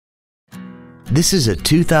This is a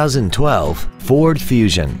 2012 Ford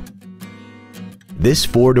Fusion. This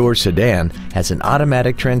four-door sedan has an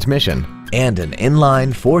automatic transmission and an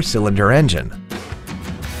inline four-cylinder engine.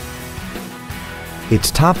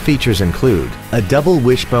 Its top features include a double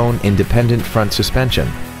wishbone independent front suspension,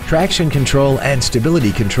 traction control and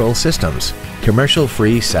stability control systems,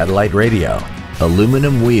 commercial-free satellite radio,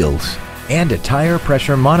 aluminum wheels, and a tire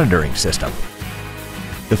pressure monitoring system.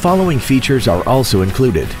 The following features are also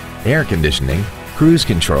included: air conditioning, cruise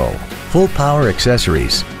control, full power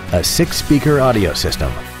accessories, a 6-speaker audio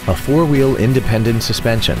system, a 4-wheel independent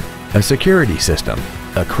suspension, a security system,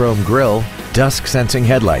 a chrome grille, dusk sensing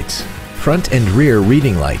headlights, front and rear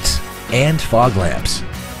reading lights, and fog lamps.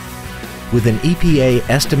 With an EPA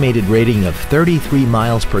estimated rating of 33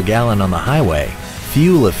 miles per gallon on the highway,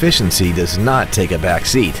 fuel efficiency does not take a back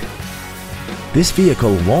seat. This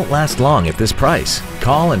vehicle won't last long at this price.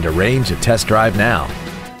 Call and arrange a test drive now.